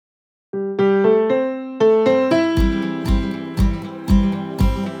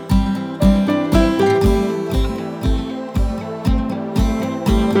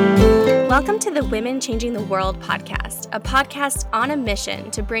the Women Changing the World podcast, a podcast on a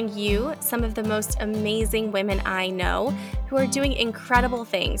mission to bring you some of the most amazing women I know who are doing incredible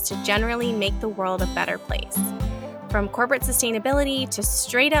things to generally make the world a better place. From corporate sustainability to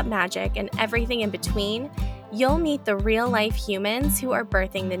straight up magic and everything in between, you'll meet the real life humans who are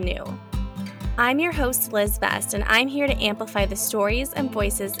birthing the new. I'm your host, Liz Best, and I'm here to amplify the stories and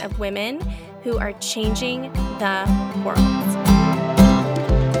voices of women who are changing the world.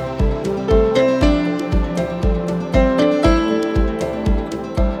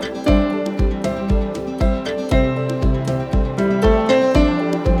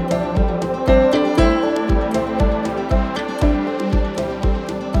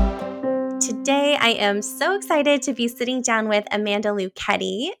 Today, I am so excited to be sitting down with Amanda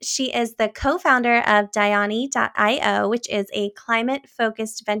Luchetti. She is the co-founder of Diani.io, which is a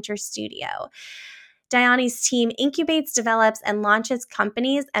climate-focused venture studio. Diani's team incubates, develops, and launches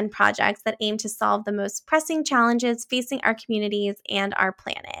companies and projects that aim to solve the most pressing challenges facing our communities and our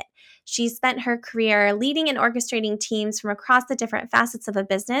planet. She spent her career leading and orchestrating teams from across the different facets of a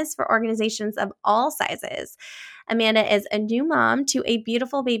business for organizations of all sizes. Amanda is a new mom to a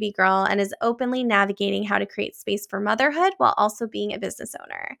beautiful baby girl and is openly navigating how to create space for motherhood while also being a business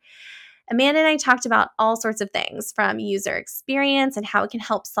owner. Amanda and I talked about all sorts of things, from user experience and how it can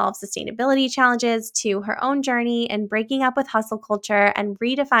help solve sustainability challenges to her own journey and breaking up with hustle culture and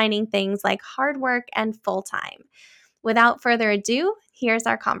redefining things like hard work and full-time. Without further ado, here's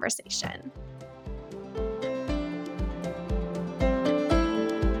our conversation.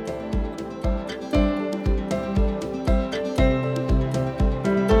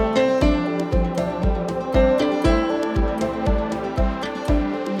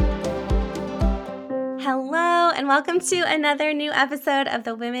 Hello, and welcome to another new episode of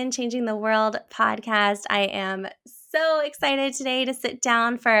the Women Changing the World podcast. I am so excited today to sit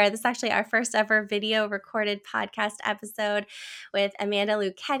down for this, actually our first ever video recorded podcast episode with Amanda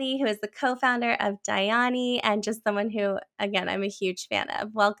Luchetti, who is the co-founder of Diani and just someone who, again, I'm a huge fan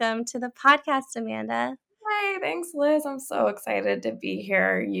of. Welcome to the podcast, Amanda. Hi, thanks, Liz. I'm so excited to be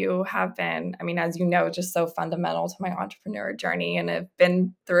here. You have been, as you know, just so fundamental to my entrepreneur journey and have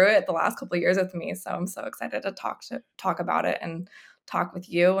been through it the last couple of years with me. So I'm so excited to talk about it and talk with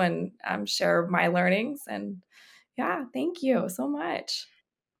you and share my learnings. And yeah, thank you so much.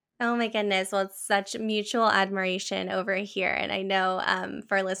 Oh my goodness. Well, it's such mutual admiration over here. And I know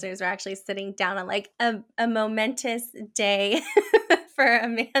for our listeners, we're actually sitting down on like a momentous day for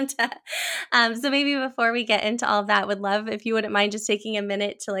Amanda. So maybe before we get into all of that, would love if you wouldn't mind just taking a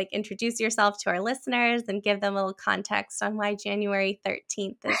minute to like introduce yourself to our listeners and give them a little context on why January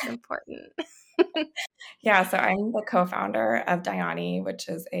 13th is important. Yeah, so I'm the co-founder of Diani, which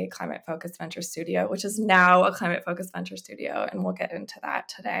is a climate-focused venture studio, which is now a climate-focused venture studio, and we'll get into that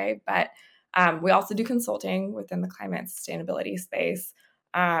today. But we also do consulting within the climate and sustainability space.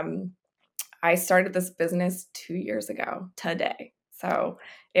 I started this business 2 years ago today. So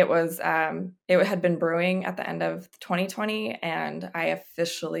it had been brewing at the end of 2020, and I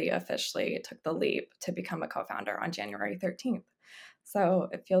officially took the leap to become a co-founder on January 13th. So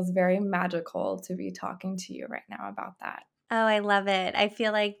it feels very magical to be talking to you right now about that. Oh, I love it. I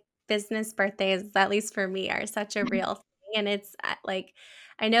feel like business birthdays, at least for me, are such a real thing. And it's like,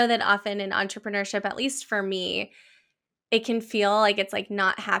 I know that often in entrepreneurship, at least for me, it can feel like it's like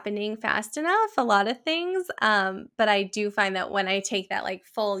not happening fast enough, a lot of things. But I do find that when I take that like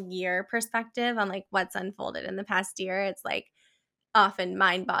full year perspective on like what's unfolded in the past year, it's like often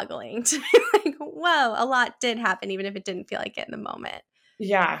mind boggling to be like, whoa, a lot did happen, even if it didn't feel like it in the moment.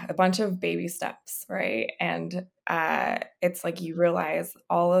 Yeah, a bunch of baby steps, right? And it's like you realize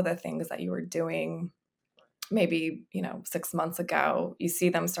all of the things that you were doing maybe, 6 months ago, you see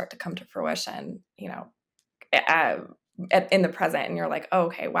them start to come to fruition, uh, in the present, and you're like, oh,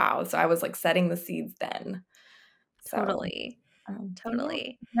 okay, wow. So I was like setting the seeds then. Totally. Yeah,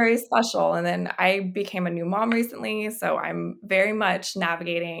 Totally. very special. And then I became a new mom recently. So I'm very much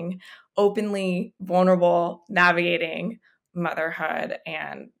openly vulnerable, navigating motherhood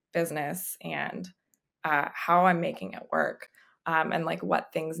and business and how I'm making it work and like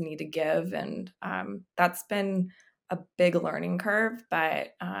what things need to give. And that's been a big learning curve,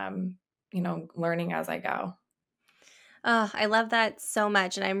 but, learning as I go. Oh, I love that so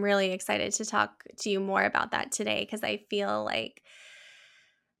much. And I'm really excited to talk to you more about that today because I feel like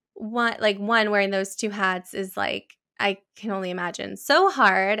one, wearing those two hats is like, I can only imagine so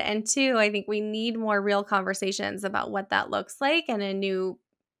hard. And two, I think we need more real conversations about what that looks like and a new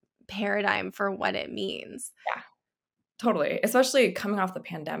paradigm for what it means. Yeah, totally. Especially coming off the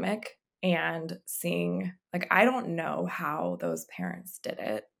pandemic and seeing, like, I don't know how those parents did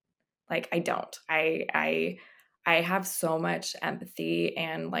it. Like, I don't. I have so much empathy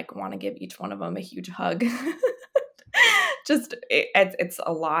and like want to give each one of them a huge hug. Just it's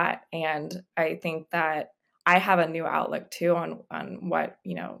a lot, and I think that I have a new outlook too on what,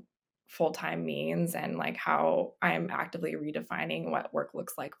 full time means, and like how I'm actively redefining what work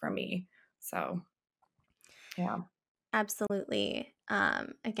looks like for me. So yeah. Absolutely.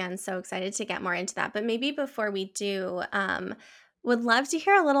 Again, so excited to get more into that. But maybe before we do, would love to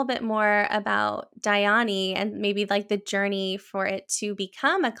hear a little bit more about Diani and maybe like the journey for it to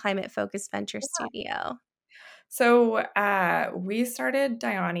become a climate focused venture studio. So we started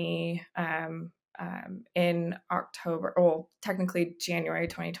Diani in October, well, technically January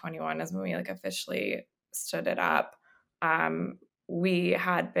 2021 is when we like officially stood it up. Um, we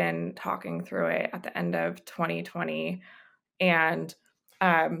had been talking through it at the end of 2020, and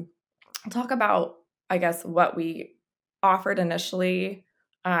um, I'll talk about, I guess, what we offered initially,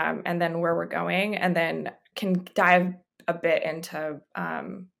 and then where we're going, and then can dive a bit into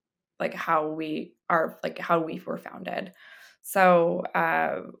like how we were founded. So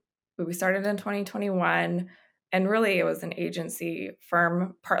we started in 2021, and really it was an agency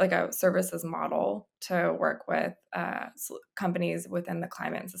firm, part like a services model to work with companies within the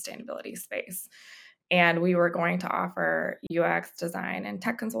climate and sustainability space. And we were going to offer UX design and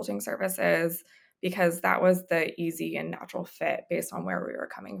tech consulting services because that was the easy and natural fit based on where we were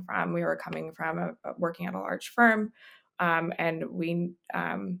coming from. We were coming from working at a large firm, and we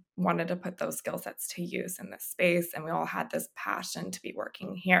wanted to put those skill sets to use in this space. And we all had this passion to be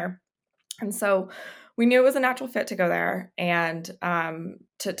working here. And so we knew it was a natural fit to go there and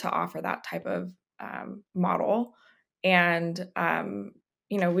to offer that type of model. And,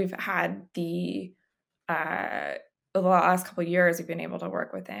 we've had uh, the last couple of years, we've been able to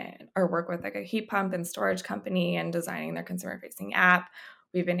work with like a heat pump and storage company and designing their consumer facing app.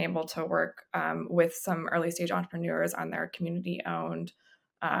 We've been able to work with some early stage entrepreneurs on their community owned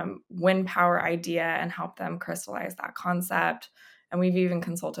wind power idea and help them crystallize that concept. And we've even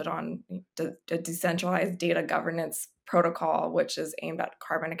consulted on the decentralized data governance protocol, which is aimed at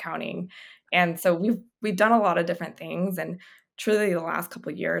carbon accounting. And so we've done a lot of different things, and truly the last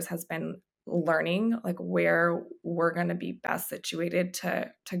couple of years has been learning like where we're going to be best situated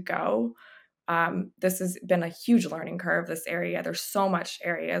to go. This has been a huge learning curve. This area, there's so much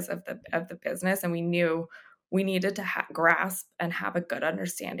areas of the business, and we knew we needed to grasp and have a good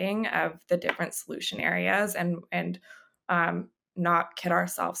understanding of the different solution areas, and not kid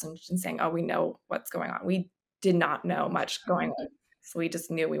ourselves and saying, "Oh, we know what's going on." We did not know much going on, so we just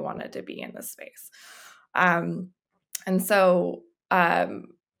knew we wanted to be in this space. Um, and so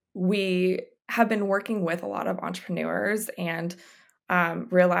we have been working with a lot of entrepreneurs and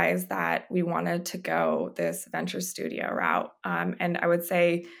realized that we wanted to go this venture studio route. And I would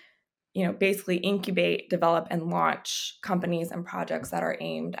say, basically incubate, develop, and launch companies and projects that are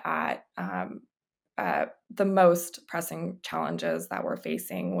aimed at the most pressing challenges that we're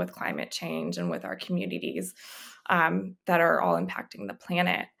facing with climate change and with our communities that are all impacting the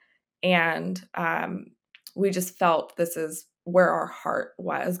planet. And we just felt this is where our heart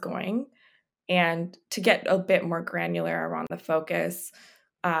was going. And to get a bit more granular around the focus,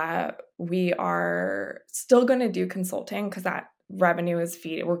 we are still going to do consulting because that revenue is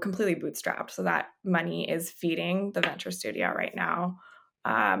feeding. We're completely bootstrapped, so that money is feeding the venture studio right now.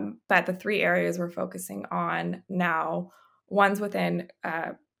 But the three areas we're focusing on now, one's within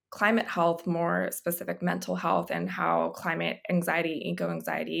climate health, more specific mental health, and how climate anxiety, eco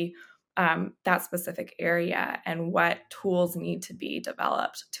anxiety, that specific area, and what tools need to be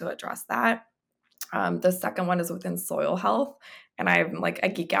developed to address that. The second one is within soil health, and I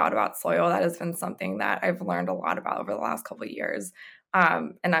geek out about soil. That has been something that I've learned a lot about over the last couple of years.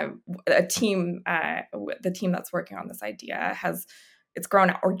 And the team that's working on this idea it's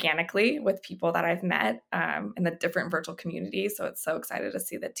grown organically with people that I've met in the different virtual communities. So it's so excited to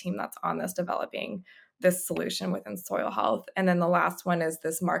see the team that's on this developing this solution within soil health. And then the last one is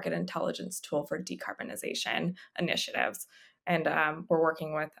this market intelligence tool for decarbonization initiatives, and we're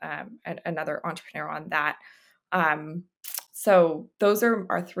working with another entrepreneur on that. So those are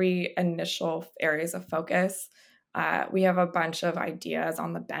our three initial areas of focus. We have a bunch of ideas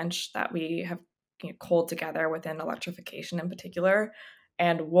on the bench that we have culled together within electrification in particular.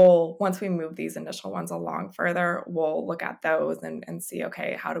 And once we move these initial ones along further, we'll look at those and see,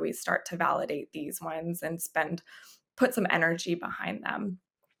 okay, how do we start to validate these ones and put some energy behind them.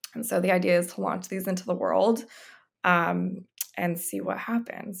 And so the idea is to launch these into the world and see what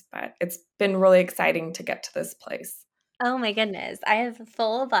happens. But it's been really exciting to get to this place. Oh my goodness. I have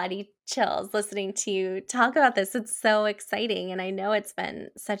full body chills listening to you talk about this. It's so exciting. And I know it's been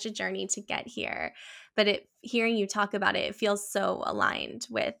such a journey to get here. But hearing you talk about it, it feels so aligned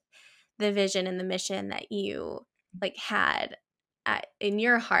with the vision and the mission that you had in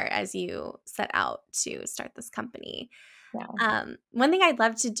your heart as you set out to start this company. Yeah. One thing I'd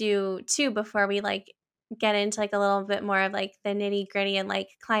love to do too before we get into a little bit more of the nitty gritty and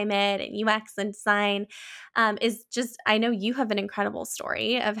climate and UX and design, is just I know you have an incredible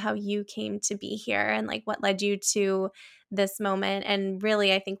story of how you came to be here and what led you to this moment. And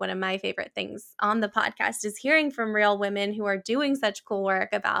really, I think one of my favorite things on the podcast is hearing from real women who are doing such cool work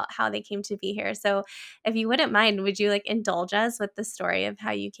about how they came to be here. So, if you wouldn't mind, would you indulge us with the story of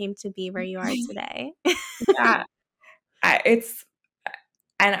how you came to be where you are today? Yeah. It's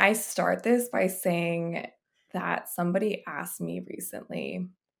and I start this by saying that somebody asked me recently,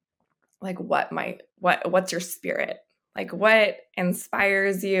 what's your spirit? Like, what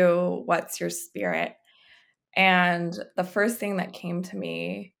inspires you? What's your spirit? And the first thing that came to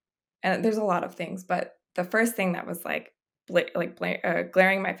me, and there's a lot of things, but the first thing that was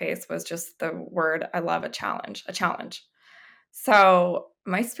glaring in my face was just the word I love, a challenge, a challenge. So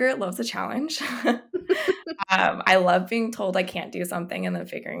my spirit loves a challenge. I love being told I can't do something and then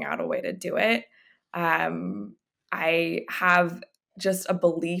figuring out a way to do it. I have just a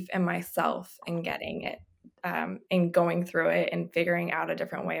belief in myself in getting it, and going through it and figuring out a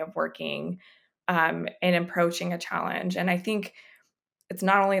different way of working, and approaching a challenge. And I think it's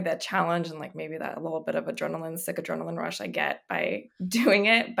not only the challenge and maybe that little bit of sick adrenaline rush I get by doing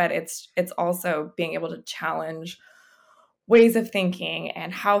it, but it's also being able to challenge ways of thinking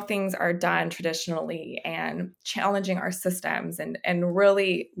and how things are done traditionally and challenging our systems and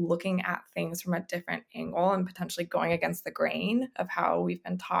really looking at things from a different angle and potentially going against the grain of how we've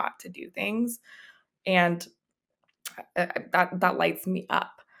been taught to do things. And that lights me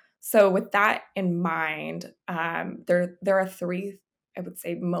up. So with that in mind, there are three, I would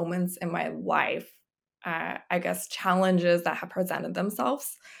say, moments in my life, I guess, challenges that have presented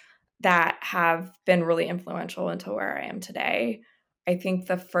themselves that have been really influential into where I am today. I think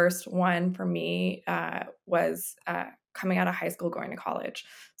the first one for me was coming out of high school, going to college.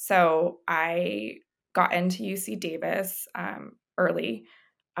 So I got into UC Davis early.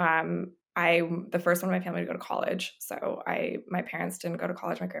 I'm the first one in my family to go to college. So my parents didn't go to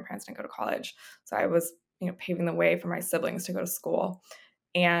college, my grandparents didn't go to college. So I was, paving the way for my siblings to go to school.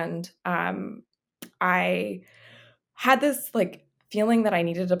 And I had this feeling that I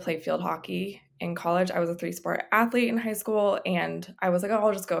needed to play field hockey in college. I was a 3-sport athlete in high school, and I was like, oh,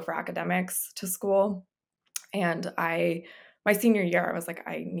 I'll just go for academics to school. And my senior year, I was like,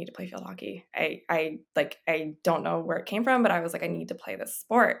 I need to play field hockey. I don't know where it came from, but I was like, I need to play this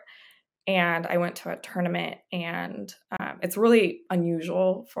sport. And I went to a tournament, and it's really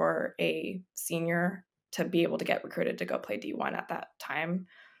unusual for a senior to be able to get recruited to go play D1 at that time.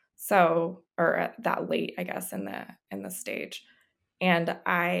 So, or at that late, I guess, in the stage. And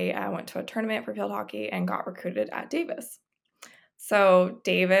I went to a tournament for field hockey and got recruited at Davis. So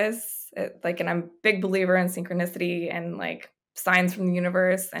Davis, and I'm a big believer in synchronicity and signs from the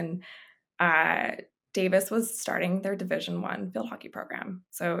universe. And uh, Davis was starting their Division 1 field hockey program.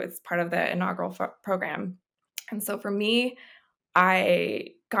 So it's part of the inaugural program. And so for me, I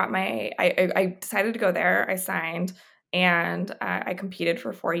decided to go there. I signed, and I competed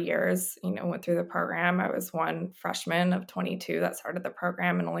for 4 years, went through the program. I was one freshman of 22 that started the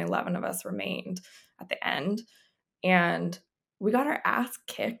program, and only 11 of us remained at the end. And we got our ass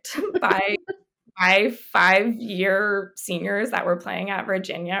kicked by 5-year seniors that were playing at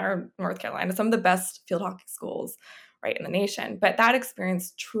Virginia or North Carolina, some of the best field hockey schools right in the nation. But that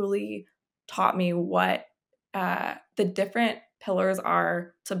experience truly taught me what the different pillars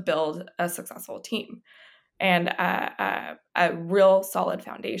are to build a successful team and a real solid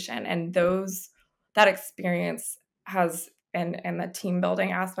foundation. And that experience has and the team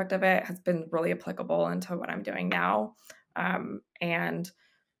building aspect of it has been really applicable into what I'm doing now, and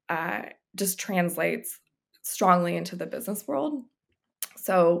just translates strongly into the business world.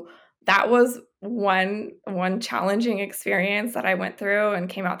 So that was one challenging experience that I went through and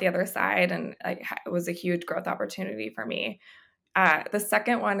came out the other side, and it was a huge growth opportunity for me. The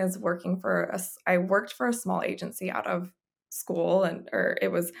second one is I worked for a small agency out of school, I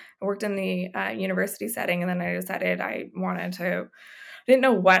worked in the university setting, and then I decided I didn't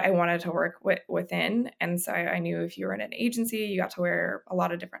know what I wanted to work within. And so I knew if you were in an agency, you got to wear a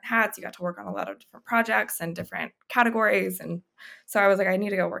lot of different hats. You got to work on a lot of different projects and different categories. And so I was like, I need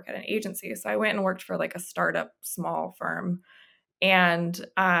to go work at an agency. So I went and worked for a startup small firm. And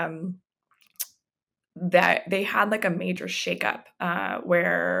that they had like a major shakeup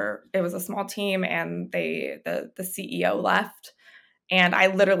where it was a small team and the CEO left, and I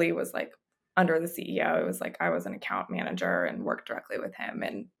literally was like under the CEO. It was like I was an account manager and worked directly with him,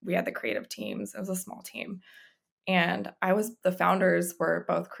 and we had the creative teams. It was a small team, and the founders were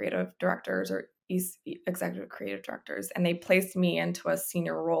both creative directors or executive creative directors, and they placed me into a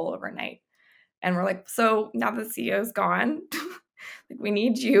senior role overnight. And we're like, so now the CEO's gone. Like, we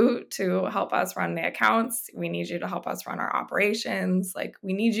need you to help us run the accounts. We need you to help us run our operations. Like,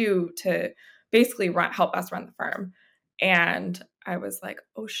 we need you to basically help us run the firm. And I was like,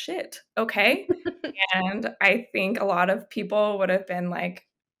 oh shit, okay. And I think a lot of people would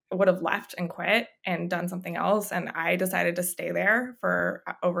have left and quit and done something else. And I decided to stay there for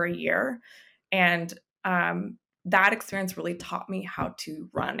over a year. And that experience really taught me how to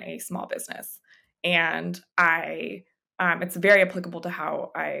run a small business. And it's very applicable to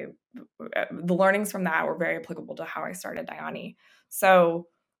how the learnings from that were very applicable to how I started Diani. So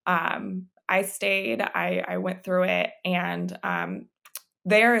I stayed, I went through it, and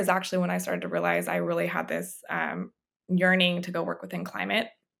there is actually when I started to realize I really had this yearning to go work within climate,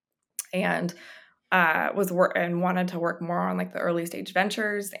 and wanted to work more on like the early stage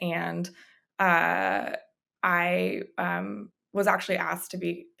ventures. And I was actually asked to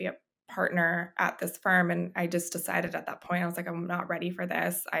be a partner at this firm, and I just decided at that point I was like, I'm not ready for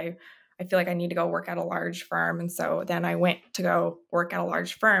this. I feel like I need to go work at a large firm. And so then I went to go work at a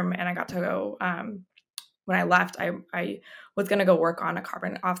large firm, and I got to go when I left, I was going to go work on a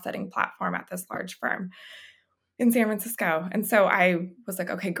carbon offsetting platform at this large firm in San Francisco. And so I was like,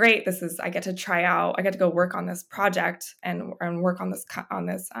 okay, great. I get to go work on this project and work on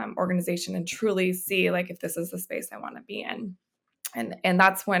this organization and truly see like if this is the space I want to be in. And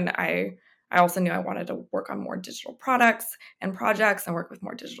that's when I also knew I wanted to work on more digital products and projects and work with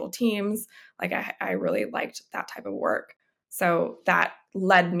more digital teams. Like I really liked that type of work. So that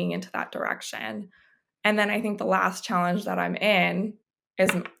led me into that direction. And then I think the last challenge that I'm in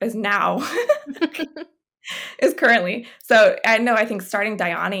is now is currently. So I think starting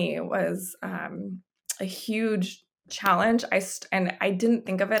Diani was a huge challenge. And I didn't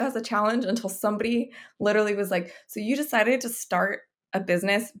think of it as a challenge until somebody literally was like, so you decided to start a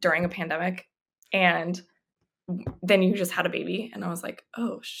business during a pandemic and then you just had a baby. And I was like,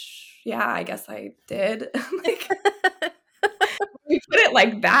 oh, yeah, I guess I did. Like, you put it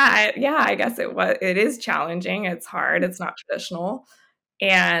like that. Yeah, I guess it is challenging. It's hard. It's not traditional.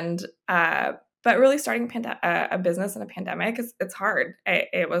 And, but really starting a business in a pandemic, it's hard.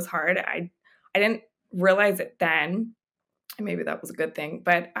 It was hard. I didn't realize it then, and maybe that was a good thing,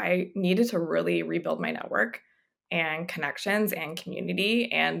 but I needed to really rebuild my network and connections and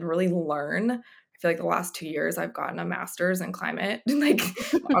community and really learn. I feel like the last 2 years I've gotten a master's in climate, like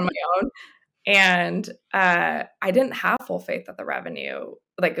on my own. And I didn't have full faith that the revenue,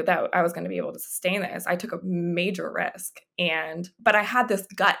 like that I was going to be able to sustain this. I took a major risk, but I had this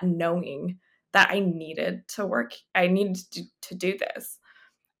gut knowing that I needed to work. I needed to do this.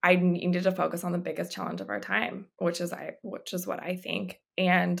 I needed to focus on the biggest challenge of our time, which is what I think.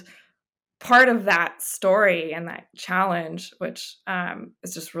 And part of that story and that challenge, which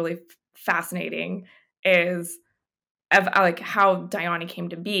is just really fascinating, is of like how Diani came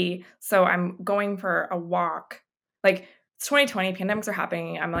to be. So I'm going for a walk. Like it's 2020, pandemics are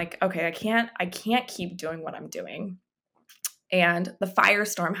happening. I'm like, okay, I can't keep doing what I'm doing. And the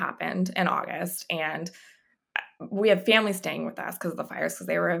firestorm happened in August, and we have family staying with us because of the fires, because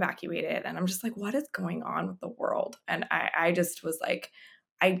they were evacuated. And I'm just like, what is going on with the world? And I just was like,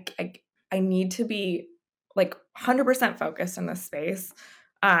 I need to be like 100% focused in this space.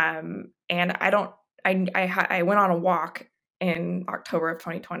 And I went on a walk in October of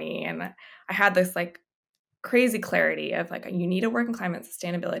 2020, and I had this like crazy clarity of like, you need to work in climate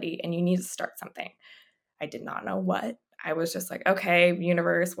sustainability and you need to start something. I did not know what. I was just like, okay,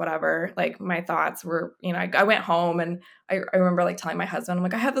 universe, whatever. Like my thoughts were, I went home, and I remember like telling my husband, I'm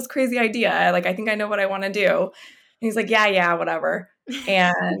like, I have this crazy idea. Like, I think I know what I want to do. And he's like, yeah, whatever.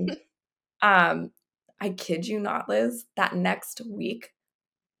 And I kid you not, Liz, that next week,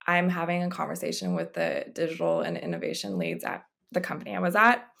 I'm having a conversation with the digital and innovation leads at the company I was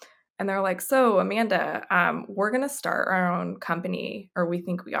at. And they're like, so Amanda, we're going to start our own company, or we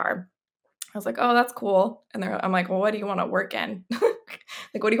think we are. I was like, oh, that's cool. And I'm like, well, what do you want to work in?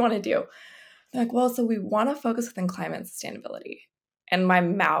 Like, what do you want to do? They're like, well, so we want to focus within climate and sustainability. And my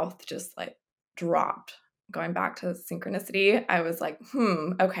mouth just like dropped. Going back to synchronicity, I was like,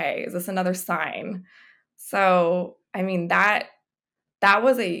 okay, is this another sign? So, I mean, that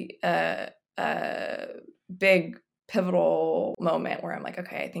was a big pivotal moment where I'm like,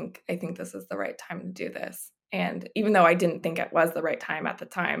 okay, I think this is the right time to do this. And even though I didn't think it was the right time at the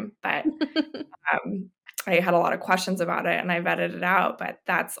time, but um, I had a lot of questions about it and I vetted it out. But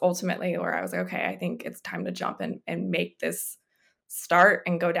that's ultimately where I was like, okay, I think it's time to jump in and make this start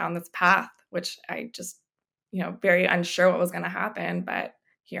and go down this path, which I just, very unsure what was going to happen, but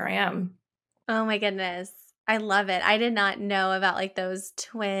here I am. Oh my goodness. I love it. I did not know about like those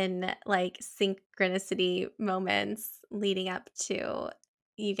twin like synchronicity moments leading up to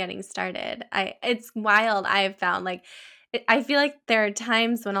you getting started. It's wild. I've found like I feel like there are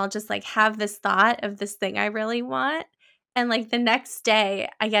times when I'll just like have this thought of this thing I really want, and like the next day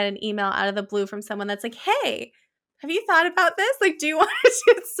I get an email out of the blue from someone that's like, "Hey, have you thought about this? Like, do you want to?"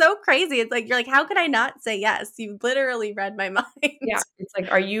 It's so crazy. It's like you're like, "How could I not say yes? You literally read my mind." Yeah, it's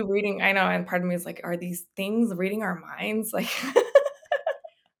like, are you reading? I know, and part of me is like, are these things reading our minds? Like,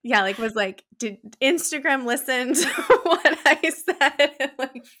 Yeah, like, was like, "Did Instagram listen to what I said and,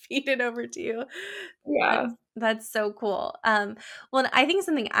 like, feed it over to you?" yeah, That's so cool. Well, I think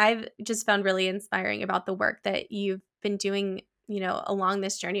something I've just found really inspiring about the work that you've been doing, along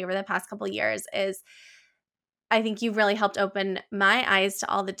this journey over the past couple of years is I think you've really helped open my eyes to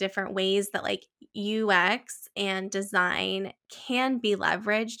all the different ways that, like, UX and design can be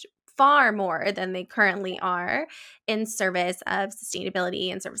leveraged far more than they currently are in service of sustainability,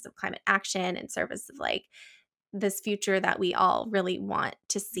 in service of climate action, in service of, like, this future that we all really want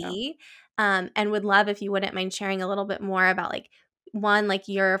to yeah. see. And would love if you wouldn't mind sharing a little bit more about, like, one, like,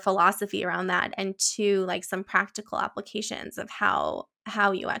 your philosophy around that, and two, like, some practical applications of how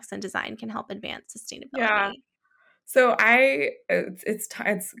UX and design can help advance Yeah. sustainability. So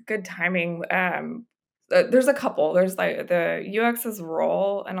it's good timing. There's a couple. There's like the UX's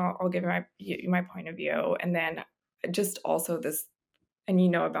role, and I'll give you my point of view, and then just also this,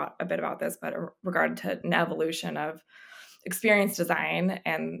 and about a bit about this, but regard to an evolution of experience design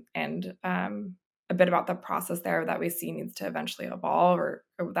and a bit about the process there that we see needs to eventually evolve or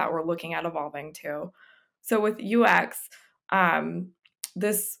that we're looking at evolving too. So with UX, um,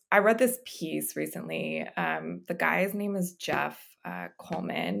 this I read this piece recently. The guy's name is Jeff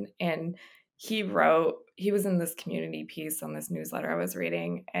Coleman, and he was in this community piece on this newsletter I was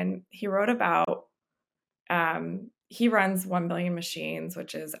reading, and he wrote about he runs 1 Billion Machines,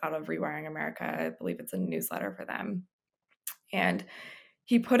 which is out of Rewiring America. I believe it's a newsletter for them. And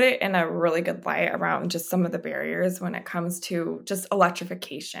he put it in a really good light around just some of the barriers when it comes to just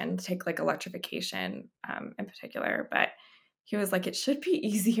electrification, take like electrification in particular. But he was like, it should be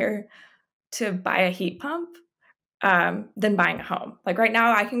easier to buy a heat pump than buying a home. Like right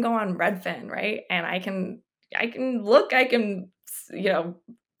now, I can go on Redfin, right? And I can look, I can, you know,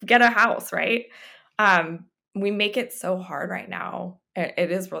 get a house, right? We make it so hard right now.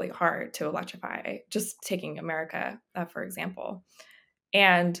 It is really hard to electrify, just taking America, for example.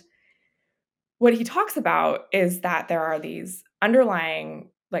 And what he talks about is that there are these underlying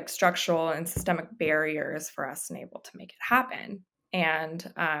like structural and systemic barriers for us to enable to make it happen and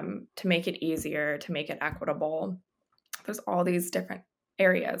to make it easier, to make it equitable. There's all these different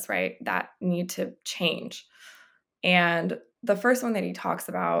areas, right, that need to change. And the first one that he talks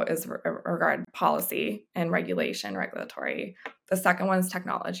about is regard policy and regulation, regulatory. The second one is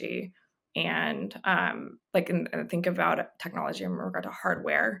technology, and and think about technology in regard to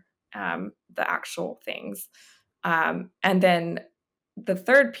hardware, the actual things, and then the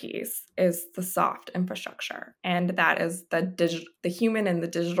third piece is the soft infrastructure, and that is the human and the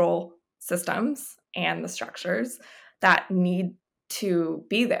digital systems and the structures that need to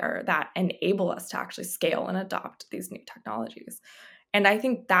be there that enable us to actually scale and adopt these new technologies. And I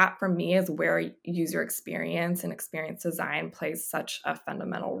think that for me is where user experience and experience design plays such a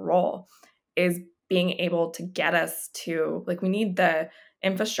fundamental role, is being able to get us to, like, we need the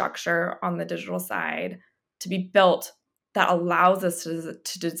infrastructure on the digital side to be built that allows us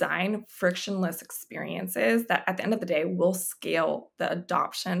to design frictionless experiences that at the end of the day will scale the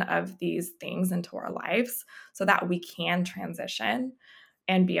adoption of these things into our lives so that we can transition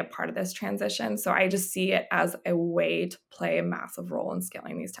and be a part of this transition. So I just see it as a way to play a massive role in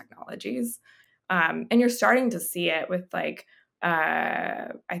scaling these technologies. And you're starting to see it with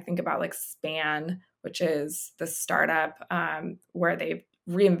I think about like Span, which is the startup where they've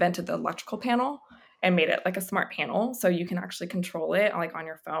reinvented the electrical panel and made it like a smart panel so you can actually control it like on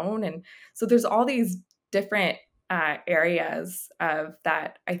your phone. And so there's all these different areas of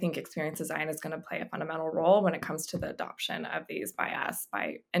that. I think experience design is going to play a fundamental role when it comes to the adoption of these by us,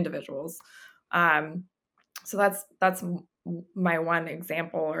 by individuals. Um, so that's my one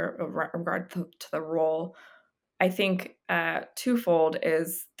example or regard to the role. I think twofold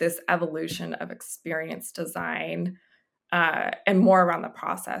is this evolution of experience design and more around the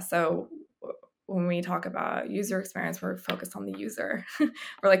process. So when we talk about user experience, we're focused on the user.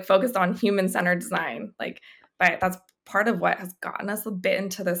 We're like focused on human-centered design. Like, but that's part of what has gotten us a bit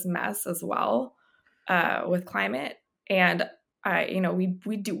into this mess as well with climate. And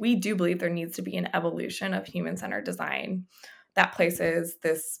we do believe there needs to be an evolution of human-centered design that places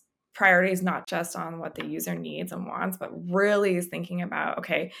this priorities not just on what the user needs and wants, but really is thinking about,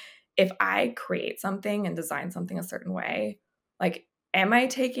 okay, if I create something and design something a certain way, like, am I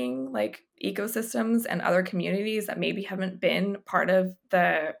taking like ecosystems and other communities that maybe haven't been part of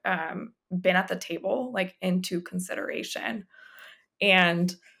the been at the table like into consideration?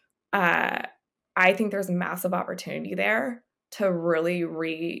 And uh, I think there's a massive opportunity there to really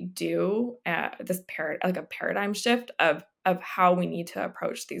redo like a paradigm shift of how we need to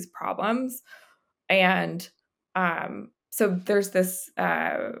approach these problems. And so there's this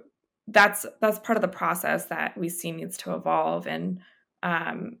that's part of the process that we see needs to evolve, and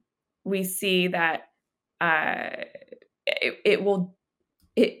we see that uh, it will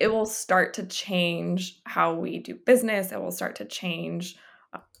it will start to change how we do business. It will start to change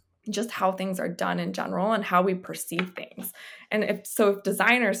just how things are done in general and how we perceive things. And if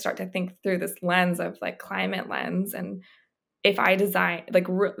designers start to think through this lens of like climate lens, and if I design like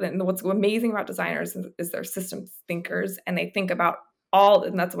and what's amazing about designers is they're systems thinkers, and they think about all,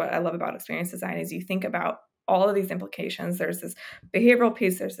 and that's what I love about experience design is you think about all of these implications. There's this behavioral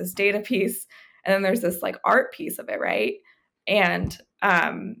piece, there's this data piece, and then there's this like art piece of it, right? And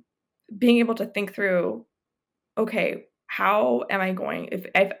being able to think through, okay, how am I going, if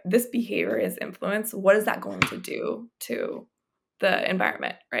this behavior is influenced, what is that going to do to the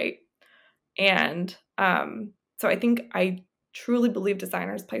environment, right? And so I truly believe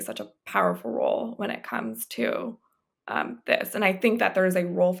designers play such a powerful role when it comes to this. And I think that there is a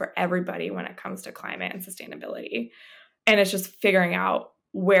role for everybody when it comes to climate and sustainability. And it's just figuring out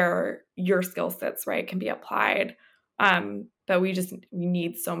where your skill sets, right, can be applied. But we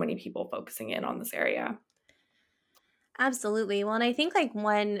need so many people focusing in on this area. Absolutely. Well, and I think like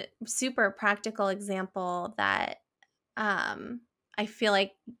one super practical example that I feel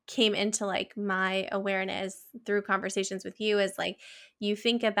like came into like my awareness through conversations with you is like you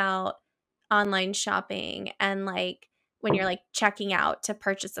think about online shopping and like when you're like checking out to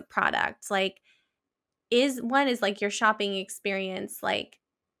purchase a product, like is like your shopping experience like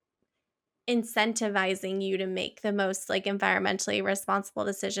incentivizing you to make the most like environmentally responsible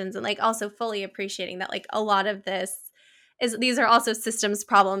decisions, and like also fully appreciating that like a lot of this is these are also systems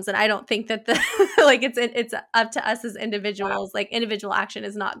problems, and I don't think that the like it's up to us as Yeah, individuals. Like individual action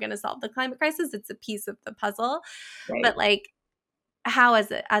is not going to solve the climate crisis, it's a piece of the puzzle. right. But like how as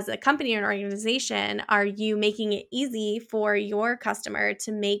a company or an organization are you making it easy for your customer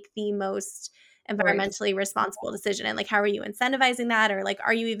to make the most Right. environmentally responsible decision, and like how are you incentivizing that, or like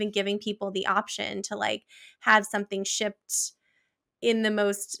are you even giving people the option to like have something shipped in the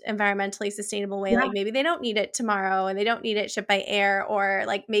most environmentally sustainable way? Yeah. Like maybe they don't need it tomorrow and they don't need it shipped by air, or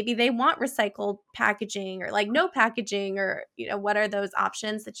like maybe they want recycled packaging or like no packaging, or what are those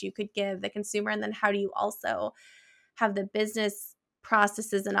options that you could give the consumer, and then how do you also have the business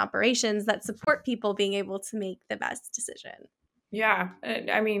processes and operations that support people being able to make the best decision? Yeah,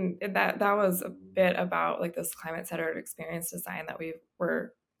 I mean that was a bit about like this climate centered experience design that we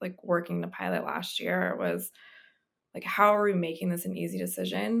were like working to pilot last year. Was like, how are we making this an easy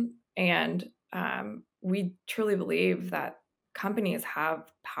decision? And we truly believe that companies have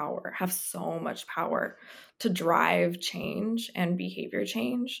so much power to drive change and behavior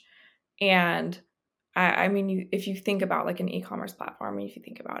change. And I mean, if you think about like an e-commerce platform, if you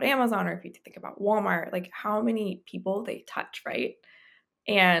think about Amazon, or if you think about Walmart, like how many people they touch, right?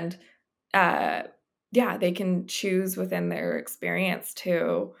 And uh, yeah, they can choose within their experience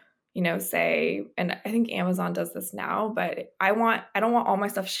to, say, and I think Amazon does this now, but I don't want all my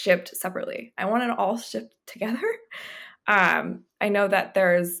stuff shipped separately. I want it all shipped together. I know that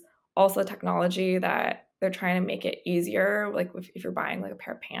there's also technology that they're trying to make it easier, like if you're buying like a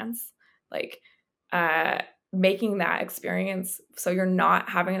pair of pants, like uh, making that experience so you're not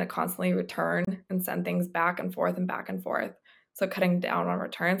having to constantly return and send things back and forth and back and forth. So cutting down on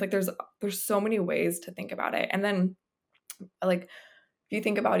returns, like there's so many ways to think about it. And then like if you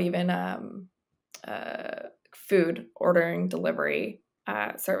think about even food ordering delivery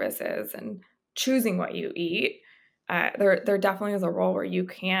services and choosing what you eat, there definitely is a role where you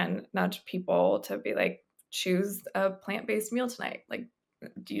can nudge people to be like, choose a plant-based meal tonight. Like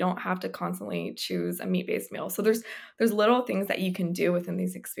you don't have to constantly choose a meat-based meal. So there's little things that you can do within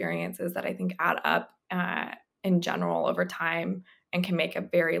these experiences that I think add up in general over time and can make a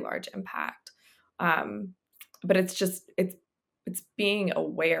very large impact. But it's being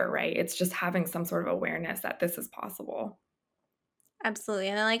aware, right? It's just having some sort of awareness that this is possible. Absolutely.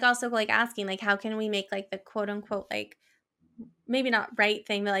 And I also asking how can we make the quote unquote maybe not right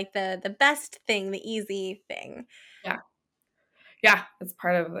thing, but the best thing, the easy thing. Yeah. Yeah, it's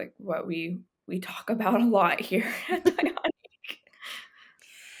part of what we talk about a lot here at Dionic.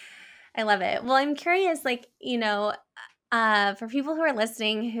 I love it. Well, I'm curious, for people who are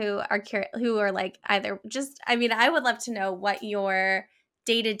listening who are who are either just, I would love to know what your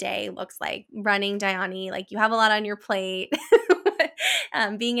day to day looks like running Diani. You have a lot on your plate,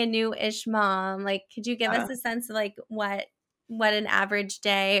 being a new-ish mom. Could you give us a sense of what an average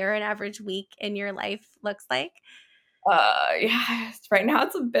day or an average week in your life looks like? Yeah, right now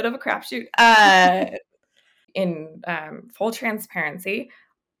it's a bit of a crapshoot. In full transparency,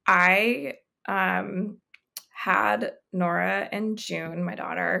 I had Nora in June, my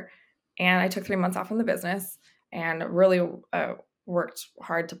daughter, and I took 3 months off from the business and really worked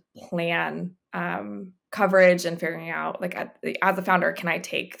hard to plan coverage and figuring out as a founder, can I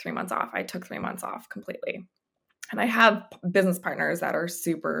take 3 months off? I took 3 months off completely. And I have business partners that are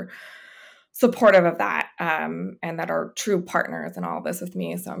super supportive of that, and that are true partners in all this with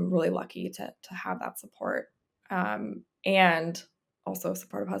me. So I'm really lucky to have that support, and also a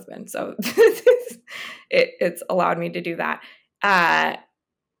supportive husband. So it's allowed me to do that.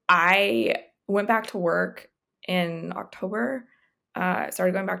 I went back to work in October.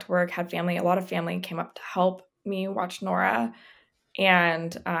 Started going back to work. Had family. A lot of family came up to help me watch Nora,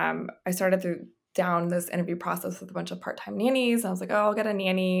 and I started down this interview process with a bunch of part-time nannies. I was like, oh, I'll get a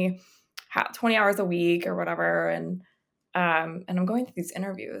nanny, 20 hours a week or whatever. And I'm going through these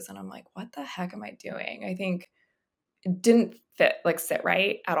interviews and I'm like, what the heck am I doing? I think it didn't sit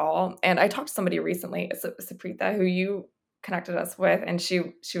right at all. And I talked to somebody recently, Saprita, who you connected us with, and she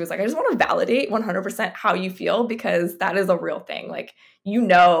was like, I just want to validate 100% how you feel, because that is a real thing.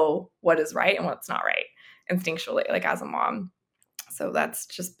 What is right and what's not right instinctually, as a mom. So that's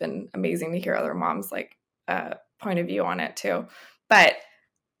just been amazing to hear other moms point of view on it too. But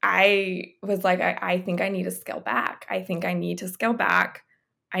I was like, I think I need to scale back. I think I need to scale back.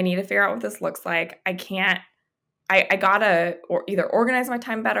 I need to figure out what this looks like. I gotta either organize my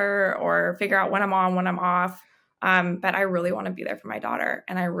time better or figure out when I'm on, when I'm off. But I really want to be there for my daughter.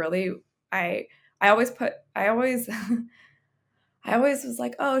 And I always I always was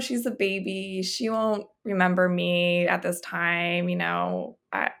like, oh, she's a baby. She won't remember me at this time,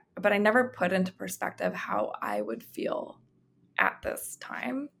 but I never put into perspective how I would feel at this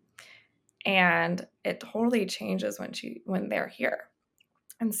time. And it totally changes when they're here.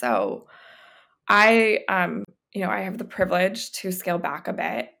 And so I I have the privilege to scale back a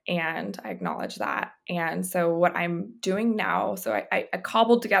bit, and I acknowledge that. And so what I'm doing now, so I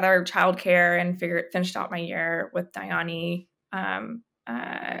cobbled together childcare and finished out my year with Diani,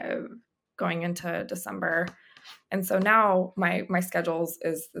 going into December. And so now my schedules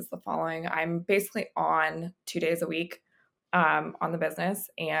is the following. I'm basically on 2 days a week on the business,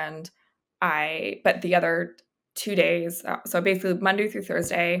 but the other 2 days, so basically Monday through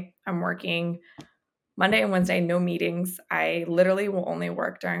Thursday, I'm working. Monday and Wednesday, no meetings. I literally will only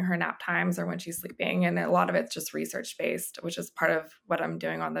work during her nap times or when she's sleeping. And a lot of it's just research based, which is part of what I'm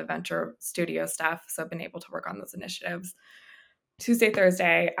doing on the venture studio stuff. So I've been able to work on those initiatives. Tuesday,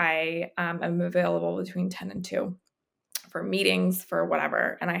 Thursday, I am available between 10 and 2 for meetings, for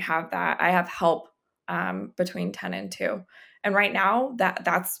whatever. And I have help between 10 and 2. And right now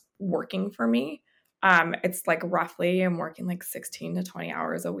that's working for me. It's roughly I'm working 16 to 20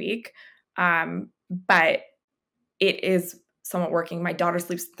 hours a week. But it is somewhat working. My daughter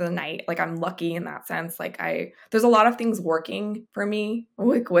sleeps through the night. I'm lucky in that sense. There's a lot of things working for me,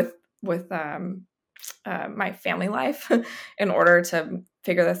 with my family life in order to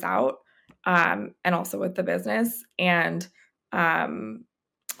figure this out. And also with the business. And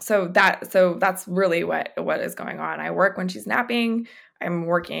so that's really what is going on. I work when she's napping. I'm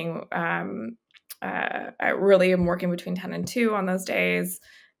working. I really am working between 10 and 2 on those days.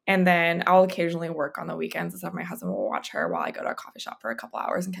 And then I'll occasionally work on the weekends and stuff. My husband will watch her while I go to a coffee shop for a couple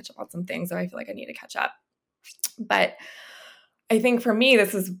hours and catch up on some things that I feel like I need to catch up. But I think for me,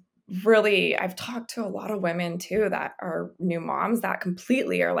 this is really, I've talked to a lot of women too that are new moms that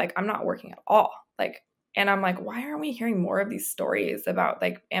completely are I'm not working at all. And I'm like, why aren't we hearing more of these stories about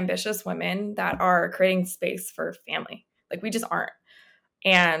ambitious women that are creating space for family? We just aren't.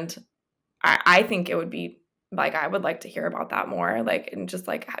 And I think it would be like, I would like to hear about that more, like, and just,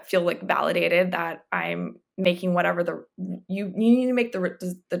 like, feel, like, validated that I'm making whatever you need to make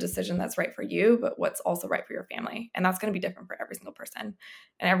the decision that's right for you, but what's also right for your family, and that's gonna be different for every single person,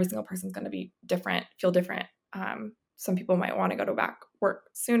 and every single person's gonna be different, feel different. Some people might wanna go to back work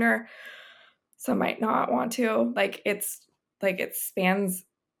sooner, some might not want to. It's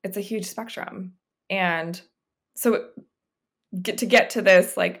a huge spectrum, and so get to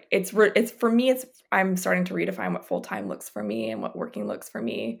this, like, it's for me, I'm starting to redefine what full-time looks for me and what working looks for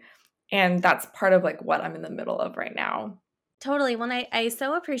me, and that's part of, like, what I'm in the middle of right now. Totally. Well, I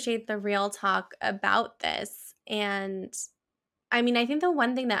so appreciate the real talk about this. And I mean, I think the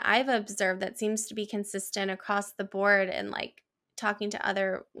one thing that I've observed that seems to be consistent across the board and like talking to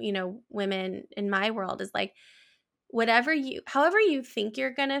other, women in my world is like however you think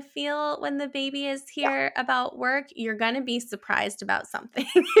you're going to feel when the baby is Yeah. here about work, you're going to be surprised about something.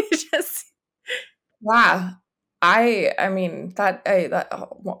 Just Yeah. I mean, that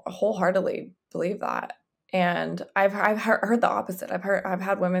wholeheartedly believe that, and I've heard the opposite. I've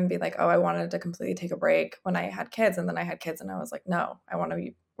had women be like, "Oh, I wanted to completely take a break when I had kids," and then I had kids, and I was like, "No, I wanna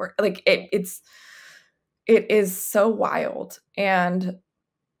be work." Like, it is so wild, and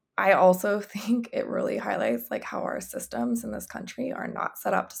I also think it really highlights, like, how our systems in this country are not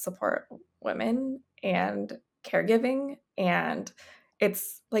set up to support women and caregiving, and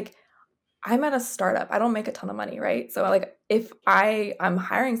it's like, I'm at a startup. I don't make a ton of money, right? So, like, if I'm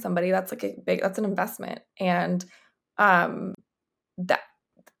hiring somebody, that's like that's an investment, and um, that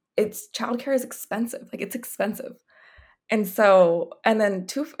it's childcare is expensive. Like, it's expensive, and so, and then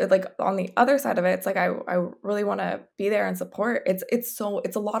too, like, on the other side of it, it's like I really want to be there and support. It's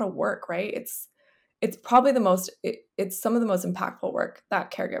a lot of work, right? It's probably it's some of the most impactful work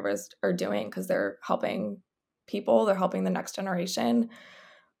that caregivers are doing because they're helping people, they're helping the next generation.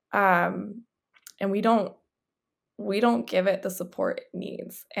 Um, and we don't give it the support it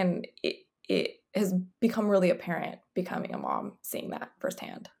needs, and it has become really apparent becoming a mom, seeing that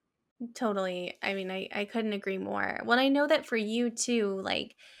firsthand. totally. I mean, I couldn't agree more. Well, I know that for you too,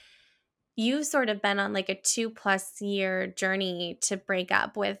 like you've sort of been on like a 2+ year journey to break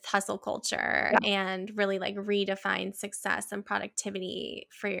up with hustle culture Yeah. and really like redefine success and productivity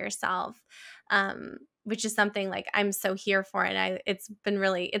for yourself. Which is something like I'm so here for. And it's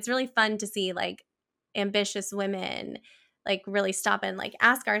really fun to see like ambitious women like really stop and like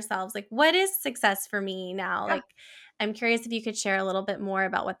ask ourselves like what is success for me now? Yeah. Like I'm curious if you could share a little bit more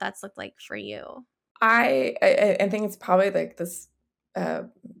about what that's looked like for you. I think it's probably like this, uh,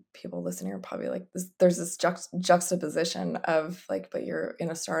 people listening are probably like this, there's this juxtaposition of, like, but you're in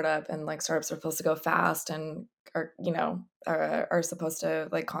a startup, and, like, startups are supposed to go fast and are supposed to,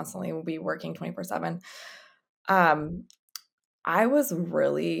 like, constantly be working 24/7. Um, I was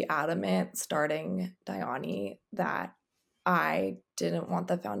really adamant starting Diani that I didn't want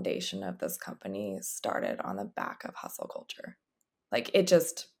the foundation of this company started on the back of hustle culture. Like, it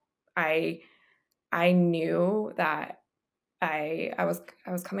just I I knew that I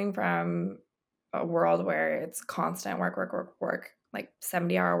was coming from a world where it's constant work, work, work, work, like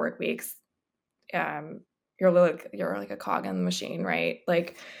 70-hour work weeks. Um, you're like a cog in the machine, right?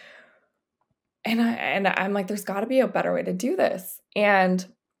 Like, and I'm like, there's got to be a better way to do this. And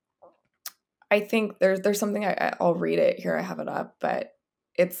I think there's something I'll read it here. I have it up, but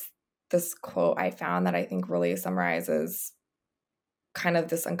it's this quote I found that I think really summarizes kind of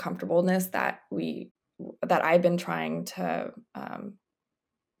this uncomfortableness that I've been trying to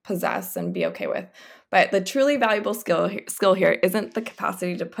possess and be okay with. But the truly valuable skill here isn't the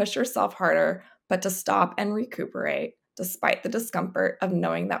capacity to push yourself harder, but to stop and recuperate despite the discomfort of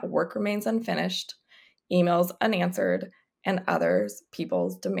knowing that work remains unfinished, emails unanswered, and others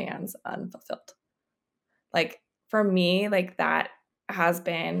people's demands unfulfilled. Like, for me, like, that has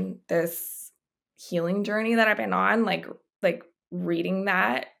been this healing journey that I've been on, like reading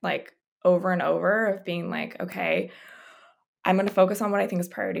that, like, over and over, of being like, "Okay, I'm gonna focus on what I think is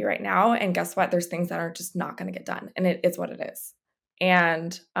priority right now, and guess what? There's things that are just not gonna get done, and it is what it is."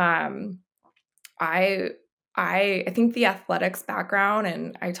 And, I I think the athletics background,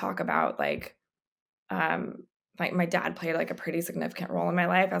 and I talk about, like, my dad played, like, a pretty significant role in my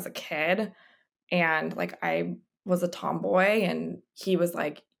life as a kid, and, like, I was a tomboy, and he was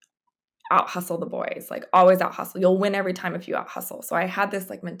like, "Out hustle the boys, like, always out hustle. You'll win every time if you out hustle." So I had this,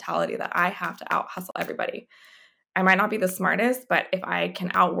 like, mentality that I have to out hustle everybody. I might not be the smartest, but if I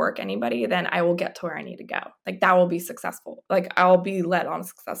can outwork anybody, then I will get to where I need to go. Like, that will be successful. Like, I'll be led on a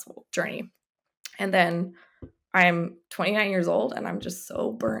successful journey. And then I'm 29 years old, and I'm just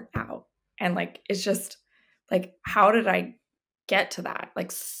so burnt out. And, like, it's just like, how did I get to that,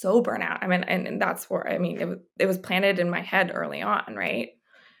 like so burnout. I mean, and that's where, I mean, it was planted in my head early on, right?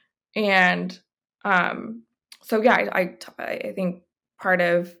 And so yeah, I think part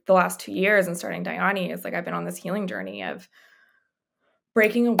of the last 2 years and starting Diani is like I've been on this healing journey of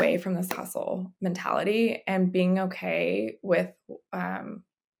breaking away from this hustle mentality and being okay with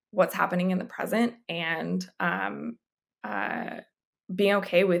what's happening in the present, and uh, being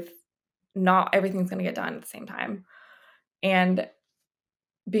okay with not everything's going to get done at the same time, and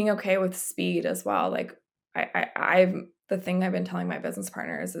being okay with speed as well. Like I've the thing I've been telling my business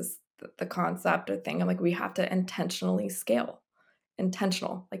partners is the concept or thing. I'm like, we have to intentionally scale.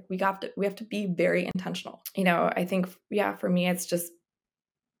 Intentional. Like we have to be very intentional. You know, I think yeah, for me, it's just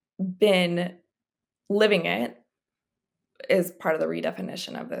been living it is part of the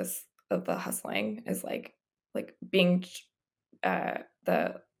redefinition of this of the hustling is like being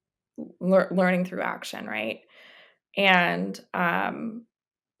the learning through action, right? And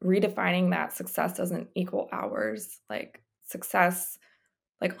redefining that success doesn't equal hours. Like success,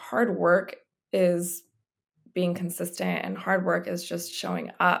 like hard work is being consistent, and hard work is just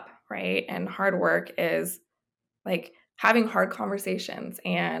showing up, right? And hard work is like having hard conversations,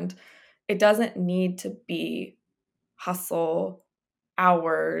 and it doesn't need to be hustle,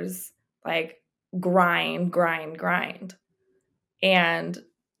 hours, like grind. And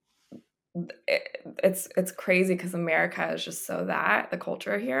it's crazy because America is just so that the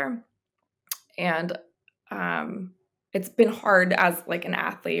culture here. And it's been hard as like an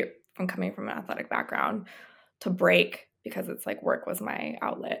athlete from coming from an athletic background to break, because it's like work was my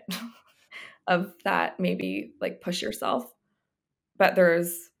outlet of that, maybe like push yourself. But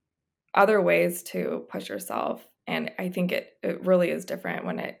there's other ways to push yourself. And I think it really is different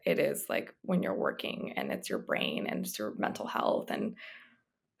when it is like when you're working and it's your brain and it's your mental health, and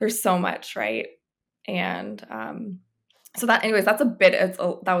there's so much, right? And so that anyways, that's a bit,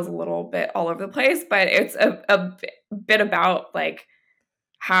 that was a little bit all over the place, but it's a bit about like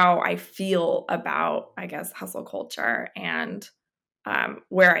how I feel about, I guess, hustle culture, and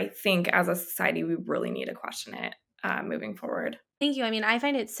where I think as a society we really need to question it moving forward. Thank you. I mean, I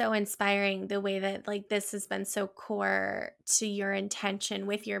find it so inspiring the way that like this has been so core to your intention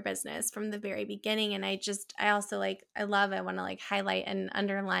with your business from the very beginning. And I also like, I want to like highlight and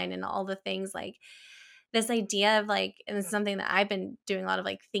underline and all the things like this idea of like, and it's something that I've been doing a lot of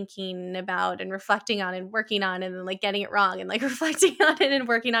like thinking about and reflecting on and working on, and then like getting it wrong and like reflecting on it and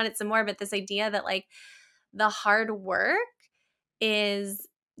working on it some more. But this idea that like the hard work is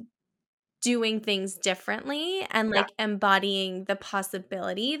doing things differently and Yeah. like embodying the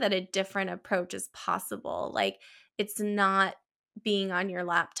possibility that a different approach is possible. Like it's not being on your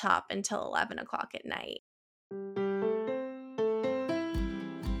laptop until 11 o'clock at night.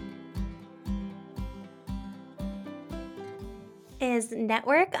 Is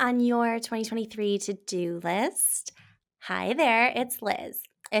network on your 2023 to-do list? Hi there, it's Liz.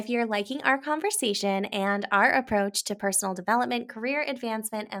 If you're liking our conversation and our approach to personal development, career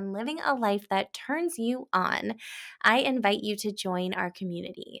advancement, and living a life that turns you on, I invite you to join our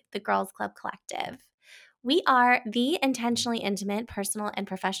community, the Girls Club Collective. We are the intentionally intimate personal and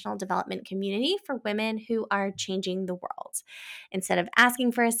professional development community for women who are changing the world. Instead of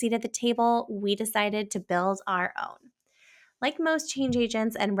asking for a seat at the table, we decided to build our own. Like most change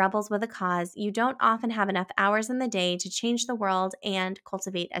agents and rebels with a cause, you don't often have enough hours in the day to change the world and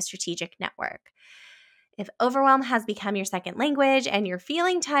cultivate a strategic network. If overwhelm has become your second language and you're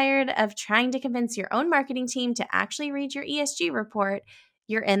feeling tired of trying to convince your own marketing team to actually read your ESG report,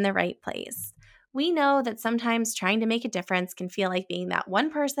 you're in the right place. We know that sometimes trying to make a difference can feel like being that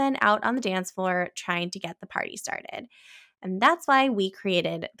one person out on the dance floor trying to get the party started. And that's why we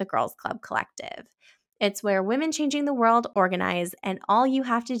created the Girls Club Collective. It's where women changing the world organize, and all you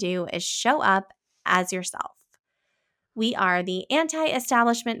have to do is show up as yourself. We are the anti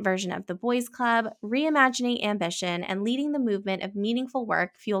establishment version of the Boys Club, reimagining ambition and leading the movement of meaningful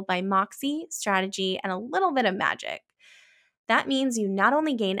work fueled by moxie, strategy, and a little bit of magic. That means you not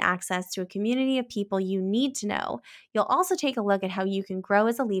only gain access to a community of people you need to know, you'll also take a look at how you can grow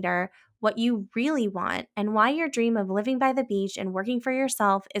as a leader, what you really want, and why your dream of living by the beach and working for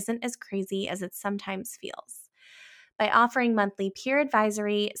yourself isn't as crazy as it sometimes feels. By offering monthly peer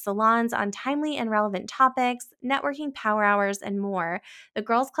advisory, salons on timely and relevant topics, networking power hours, and more, the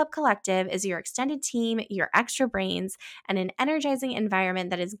Girls Club Collective is your extended team, your extra brains, and an energizing environment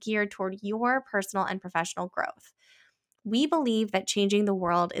that is geared toward your personal and professional growth. We believe that changing the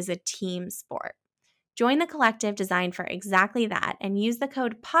world is a team sport. Join the collective designed for exactly that and use the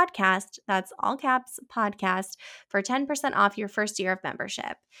code PODCAST, that's all caps podcast, for 10% off your first year of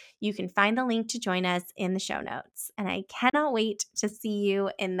membership. You can find the link to join us in the show notes. And I cannot wait to see you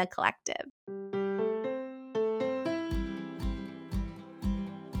in the collective.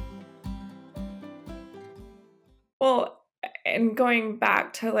 Well, and going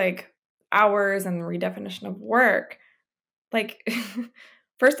back to like hours and redefinition of work, like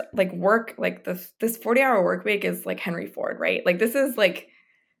first, like work, like this 40-hour work week is like Henry Ford, right? Like this is like,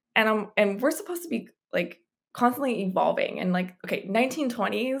 and we're supposed to be like constantly evolving. And like, okay,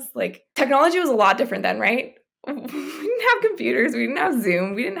 1920s, like technology was a lot different then, right? We didn't have computers, we didn't have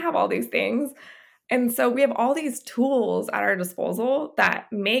Zoom, we didn't have all these things. And so we have all these tools at our disposal that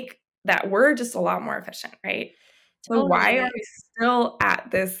make that we're just a lot more efficient, right? So why are Totally. we still at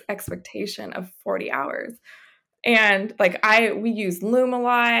this expectation of 40 hours? And like we use Loom a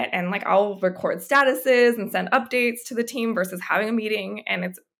lot, and like I'll record statuses and send updates to the team versus having a meeting. And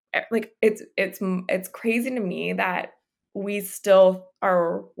it's like it's crazy to me that we still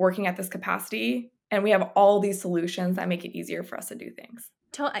are working at this capacity and we have all these solutions that make it easier for us to do things.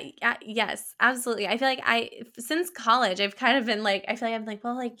 Yes, absolutely. I feel like since college, I've kind of been like, I feel like I'm like,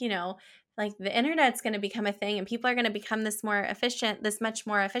 well, like, like the internet's going to become a thing and people are going to become this much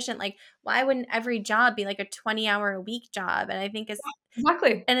more efficient. Like, why wouldn't every job be like a 20-hour a week job? And I think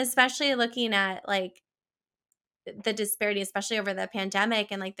Exactly. and especially looking at like the disparity, especially over the pandemic,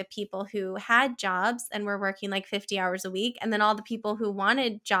 and like the people who had jobs and were working like 50 hours a week, and then all the people who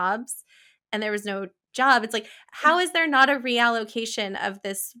wanted jobs and there was no job. It's like, how is there not a reallocation of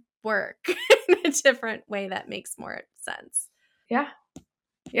this work in a different way that makes more sense? Yeah.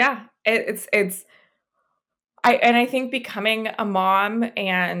 Yeah. I think becoming a mom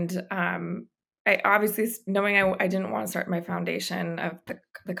and I obviously knowing I didn't want to start my foundation of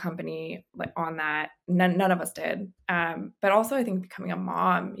the company like on that. None of us did. But also I think becoming a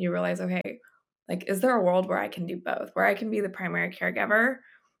mom, you realize, okay, like, is there a world where I can do both, where I can be the primary caregiver,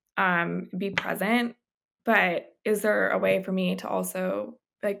 be present, but is there a way for me to also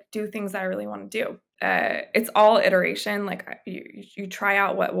like do things that I really want to do? It's all iteration. Like you try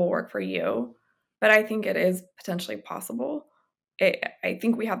out what will work for you, but I think it is potentially possible. I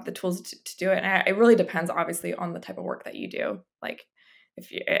think we have the tools to do it, and it really depends, obviously, on the type of work that you do. Like,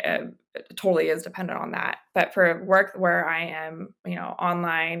 if you, it totally is dependent on that. But for work where I am,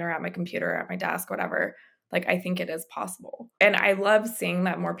 online or at my computer, at my desk, whatever, like I think it is possible. And I love seeing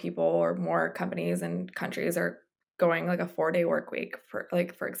that more people or more companies and countries are going like a 4-day work week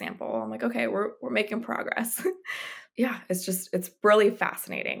for example. I'm like, okay, we're making progress. Yeah, it's really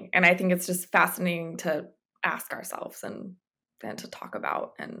fascinating. And I think it's just fascinating to ask ourselves and to talk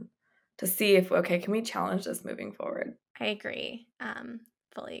about and to see if, okay, can we challenge this moving forward? I agree.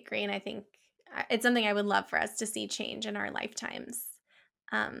 Fully agree. And I think it's something I would love for us to see change in our lifetimes.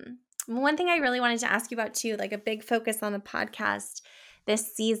 One thing I really wanted to ask you about too, like a big focus on the podcast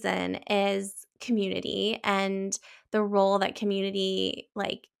this season, is community and the role that community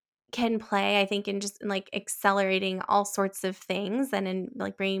like can play, I think, in just like accelerating all sorts of things and in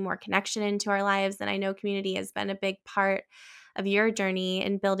like bringing more connection into our lives. And I know community has been a big part of your journey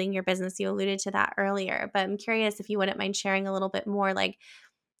in building your business. You alluded to that earlier, but I'm curious if you wouldn't mind sharing a little bit more, like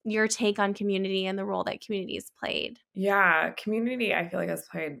your take on community and the role that community has played. Yeah, community, I feel like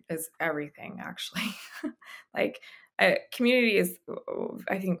is everything actually. Like community is,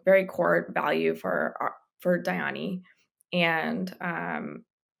 I think, very core value for Diani, and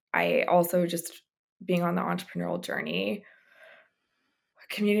I also just being on the entrepreneurial journey.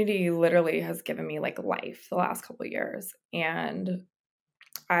 Community literally has given me like life the last couple of years, and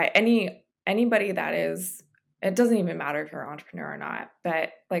anybody that is, it doesn't even matter if you're an entrepreneur or not, but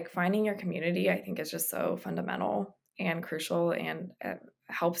like finding your community, I think, is just so fundamental and crucial, and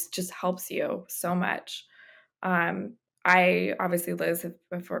helps you so much. I obviously, Liz,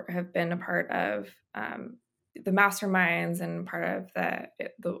 have been a part of the masterminds and part of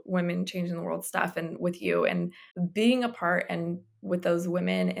the women changing the world stuff, and with you and being a part and with those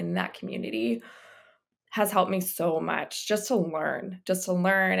women in that community has helped me so much, just to learn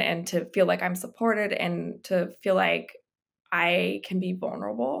and to feel like I'm supported and to feel like I can be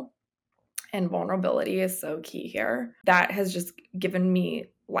vulnerable. And vulnerability is so key here. That has just given me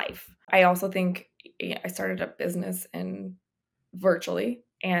life. I also think I started a business in virtually,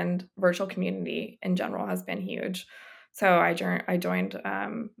 and virtual community in general has been huge. So I joined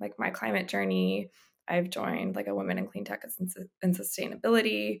like my climate journey. I've joined like a women in clean tech and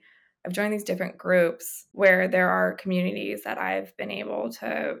sustainability. I've joined these different groups where there are communities that I've been able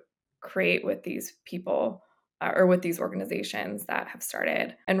to create with these people, or with these organizations that have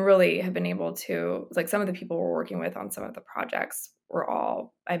started and really have been able to, like some of the people we're working with on some of the projects were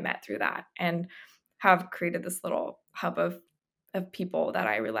all I met through that, and have created this little hub of people that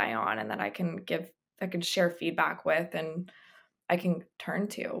I rely on and that I can share feedback with and I can turn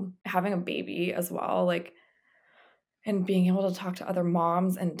to. Having a baby as well, like, and being able to talk to other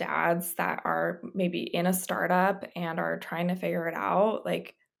moms and dads that are maybe in a startup and are trying to figure it out,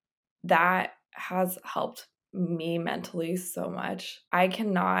 like that has helped me mentally so much. I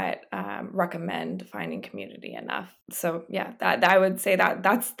cannot recommend finding community enough. So yeah, that I would say that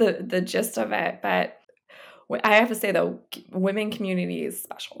that's the gist of it. But I have to say though, women community is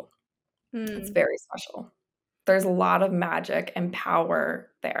special. It's Hmm. very special. There's a lot of magic and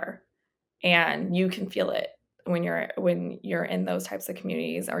power there, and you can feel it when you're in those types of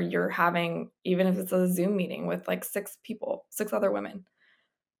communities, or you're having, even if it's a Zoom meeting with like 6 people, 6 other women,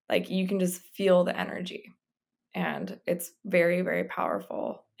 like you can just feel the energy, and it's very, very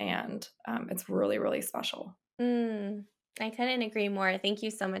powerful, and it's really, really special. Mm, I couldn't agree more. Thank you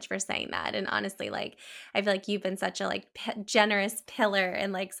so much for saying that. And honestly, like I feel like you've been such a like generous pillar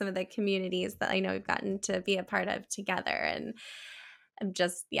in like some of the communities that I know we've gotten to be a part of together. And I'm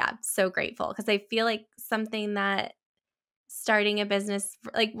just so grateful because I feel like something that starting a business,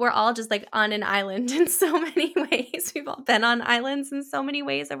 like we're all just like on an island in so many ways. We've all been on islands in so many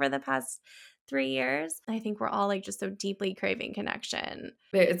ways over the past 3 years. I think we're all like just so deeply craving connection.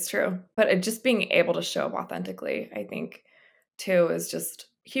 It's true, but just being able to show up authentically, I think, too, is just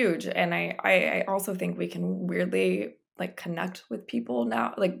huge. And I also think we can weirdly like connect with people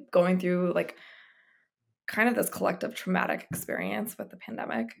now, like going through like kind of this collective traumatic experience with the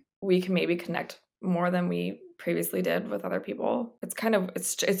pandemic. We can maybe connect more than we previously did with other people. It's kind of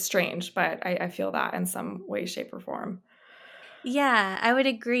it's strange, but I feel that in some way, shape, or form. Yeah, I would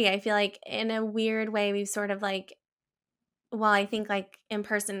agree. I feel like in a weird way, we've sort of like, well, I think like in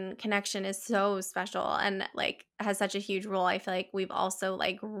person connection is so special and like has such a huge role. I feel like we've also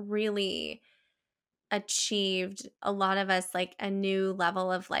like really achieved a lot of us like a new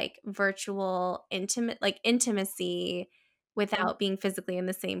level of like virtual intimacy Mhm. without being physically in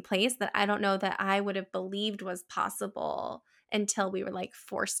the same place that I don't know that I would have believed was possible until we were like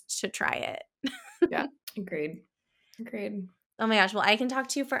forced to try it. Yeah, agreed. Agreed. Oh my gosh. Well, I can talk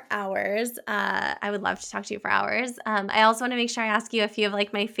to you for hours. I would love to talk to you for hours. I also want to make sure I ask you a few of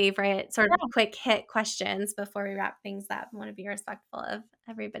like my favorite sort of quick hit questions before we wrap things up. I want to be respectful of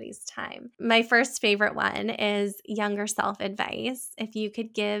everybody's time. My first favorite one is younger self advice. If you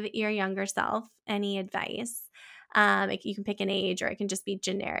could give your younger self any advice, like you can pick an age or it can just be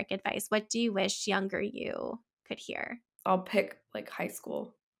generic advice. What do you wish younger you could hear? I'll pick like high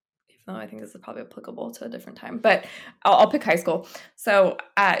school, even though I think this is probably applicable to a different time, but I'll pick high school. So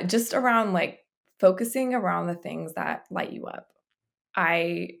just around like focusing around the things that light you up.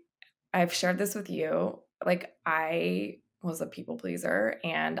 I I've shared this with you. Like I was a people pleaser,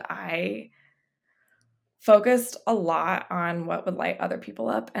 and I focused a lot on what would light other people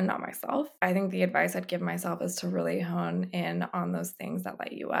up and not myself. I think the advice I'd give myself is to really hone in on those things that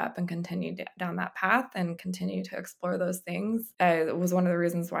light you up and continue down that path and continue to explore those things. It was one of the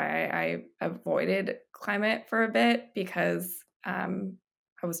reasons why I avoided climate for a bit, because I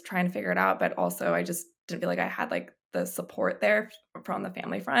was trying to figure it out, but also I just didn't feel like I had like the support there from the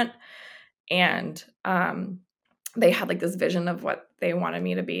family front. And they had like this vision of what they wanted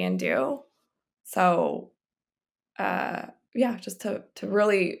me to be and do. So yeah, just to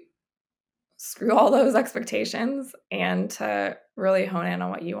really screw all those expectations and to really hone in on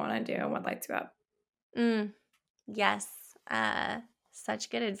what you want to do and what lights you up. Mm. Yes, such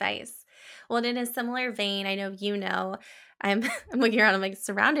good advice. Well, and in a similar vein, I know you know, I'm I'm looking around, I'm like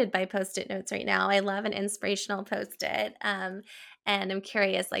surrounded by post-it notes right now. I love an inspirational post-it. And I'm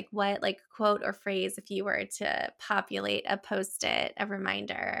curious, like what like quote or phrase, if you were to populate a post-it, a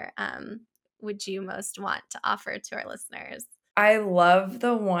reminder, would you most want to offer to our listeners? I love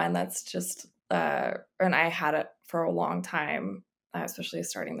the one that's just, and I had it for a long time, especially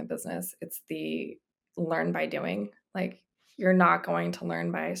starting the business. It's the learn by doing. Like, you're not going to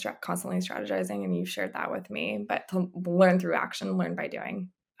learn by constantly strategizing, and you shared that with me, but to learn through action, learn by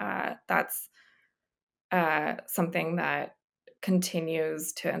doing. That's something that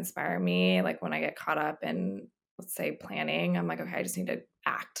continues to inspire me. Like when I get caught up in, let's say, planning, I'm like, okay, I just need to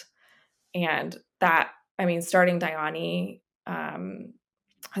act. And that, I mean, starting Diani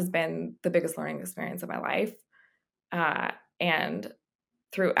has been the biggest learning experience of my life. And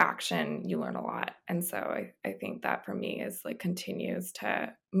through action, you learn a lot. And so I think that for me is like continues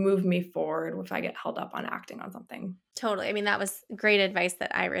to move me forward if I get held up on acting on something. Totally. I mean, that was great advice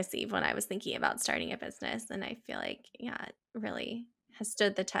that I received when I was thinking about starting a business. And I feel like, yeah, it really has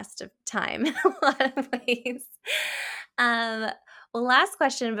stood the test of time in a lot of ways. Um, well, last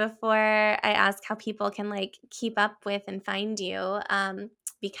question before I ask how people can like keep up with and find you.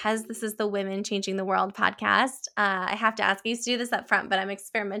 Because this is the Women Changing the World podcast, I have to ask. I used to do this up front, but I'm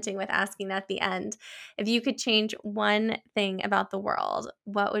experimenting with asking at the end. If you could change one thing about the world,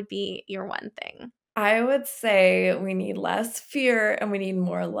 what would be your one thing? I would say we need less fear and we need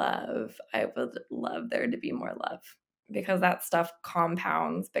more love. I would love there to be more love because that stuff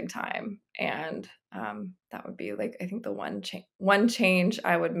compounds big time. And that would be like, I think the one change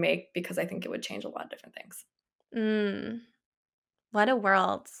I would make because I think it would change a lot of different things. Mm, what a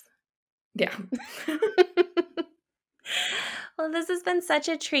world. Yeah. Well, this has been such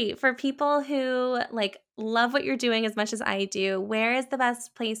a treat for people who like love what you're doing as much as I do. Where is the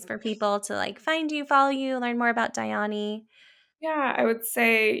best place for people to like find you, follow you, learn more about Diani? Yeah, I would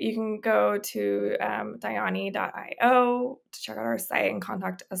say you can go to diani.io to check out our site and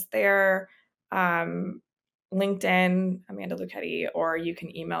contact us there. LinkedIn, Amanda Luchetti, or you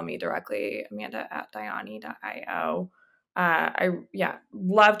can email me directly, amanda@diani.io.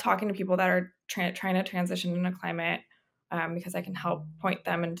 Love talking to people that are trying to transition into climate because I can help point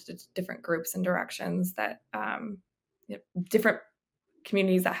them into different groups and directions that different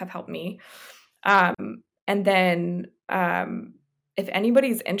communities that have helped me. And then if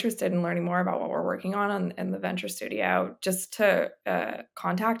anybody's interested in learning more about what we're working on in the Venture Studio, just to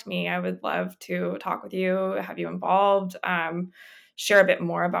contact me. I would love to talk with you, have you involved, share a bit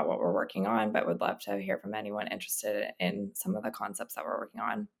more about what we're working on, but would love to hear from anyone interested in some of the concepts that we're working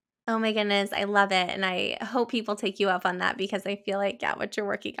on. Oh my goodness, I love it. And I hope people take you up on that because I feel like, yeah, what you're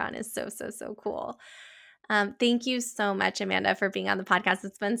working on is so, so, so cool. Thank you so much, Amanda, for being on the podcast.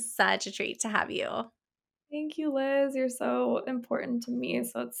 It's been such a treat to have you. Thank you, Liz. You're so important to me.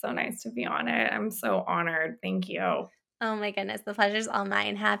 So it's so nice to be on it. I'm so honored. Thank you. Oh my goodness, the pleasure's all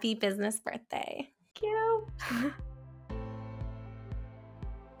mine. Happy business birthday. Thank you.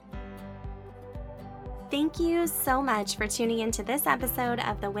 Thank you so much for tuning into this episode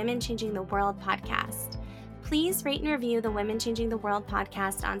of the Women Changing the World podcast. Please rate and review the Women Changing the World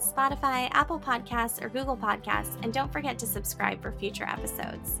podcast on Spotify, Apple Podcasts, or Google Podcasts, and don't forget to subscribe for future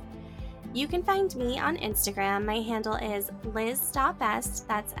episodes. You can find me on Instagram. My handle is liz.best,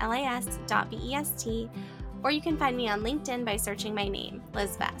 that's lis.best, or you can find me on LinkedIn by searching my name,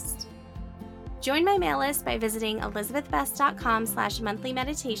 Liz Best. Join my mail list by visiting elizabethbest.com/monthly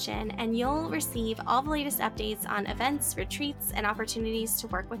meditation, and you'll receive all the latest updates on events, retreats, and opportunities to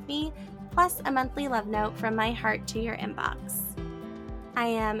work with me, plus a monthly love note from my heart to your inbox. I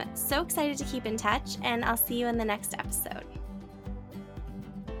am so excited to keep in touch, and I'll see you in the next episode.